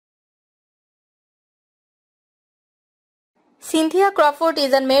Cynthia Crawford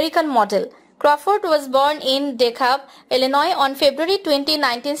is an American model. Crawford was born in DeKalb, Illinois on February 20,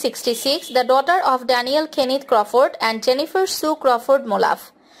 1966, the daughter of Danielle Kenneth Crawford and Jennifer Sue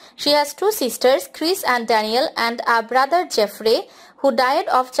Crawford-Moluf. She has two sisters, Chris and Danielle, and a brother, Jeffery, who died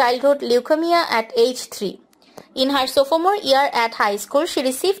of childhood leukemia at age 3. In her sophomore year at high school, she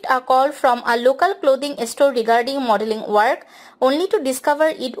received a call from a local clothing store regarding modeling work, only to discover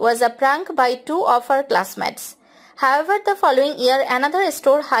it was a prank by two of her classmates. However, the following year, another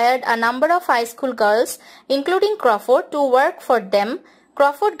store hired a number of high school girls, including Crawford, to work for them.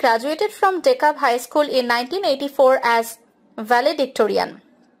 Crawford graduated from DeKalb High School in 1984 as valedictorian.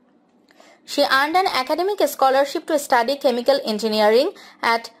 She earned an academic scholarship to study chemical engineering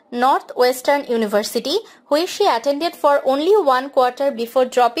at Northwestern University, which she attended for only 1 quarter before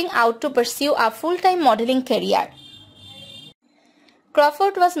dropping out to pursue a full-time modeling career.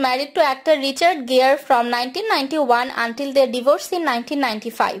 Crawford was married to actor Richard Gere from 1991 until their divorce in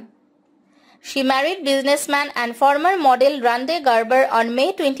 1995. She married businessman and former model Randy Garber on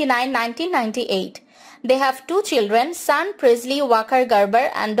May 29, 1998. They have two children, son Presley Walker Garber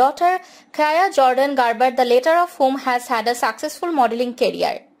and daughter Kaya Jordan Garber, the latter of whom has had a successful modeling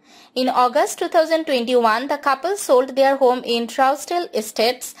career. In August 2021, the couple sold their home in Trousdale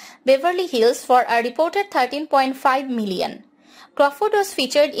Estates, Beverly Hills for a reported $13.5 million. Crawford was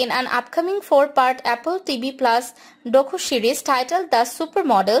featured in an upcoming 4-part Apple TV Plus docu-series titled The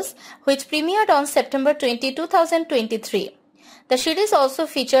Supermodels, which premiered on September 20, 2023. The series also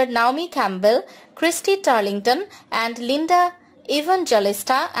featured Naomi Campbell, Christy Turlington, and Linda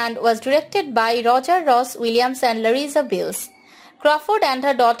Evangelista and was directed by Roger Ross Williams and Larissa Bills. Crawford and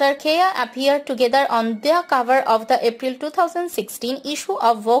her daughter Kaya appeared together on the cover of the April 2016 issue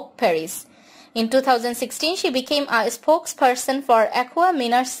of Vogue Paris. In 2016, she became a spokesperson for Acqua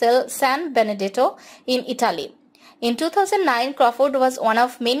Minarcell San Benedetto in Italy. In 2009, Crawford was one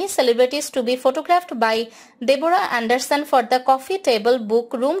of many celebrities to be photographed by Deborah Anderson for the coffee table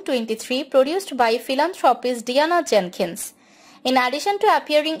book Room 23, produced by philanthropist Diana Jenkins. In addition to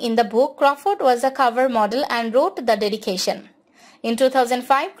appearing in the book, Crawford was a cover model and wrote the dedication. In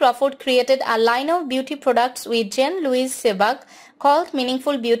 2005, Crawford created a line of beauty products with Jean-Louis Sebag called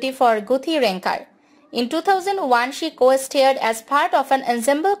Meaningful Beauty for Guthi Renkar. In 2001, she co-starred as part of an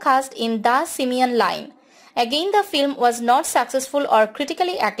ensemble cast in The Simeon Line. Again, the film was not successful or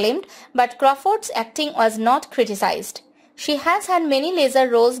critically acclaimed, but Crawford's acting was not criticized. She has had many lesser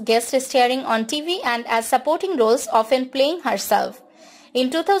roles, guest starring on TV and as supporting roles, often playing herself. In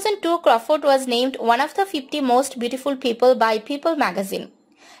 2002, Crawford was named one of the 50 most beautiful people by People magazine.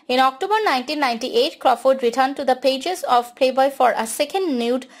 In October 1998, Crawford returned to the pages of Playboy for a second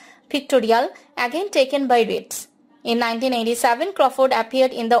nude pictorial, again taken by Ritz. In 1987, Crawford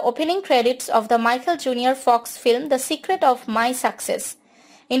appeared in the opening credits of the Michael Jr. Fox film The Secret of My Success.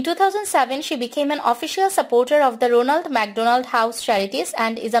 In 2007, she became an official supporter of the Ronald McDonald House Charities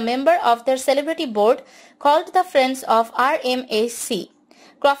and is a member of their celebrity board called the Friends of RMAC.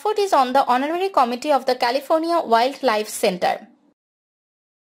 Crawford is on the honorary committee of the California Wildlife Center.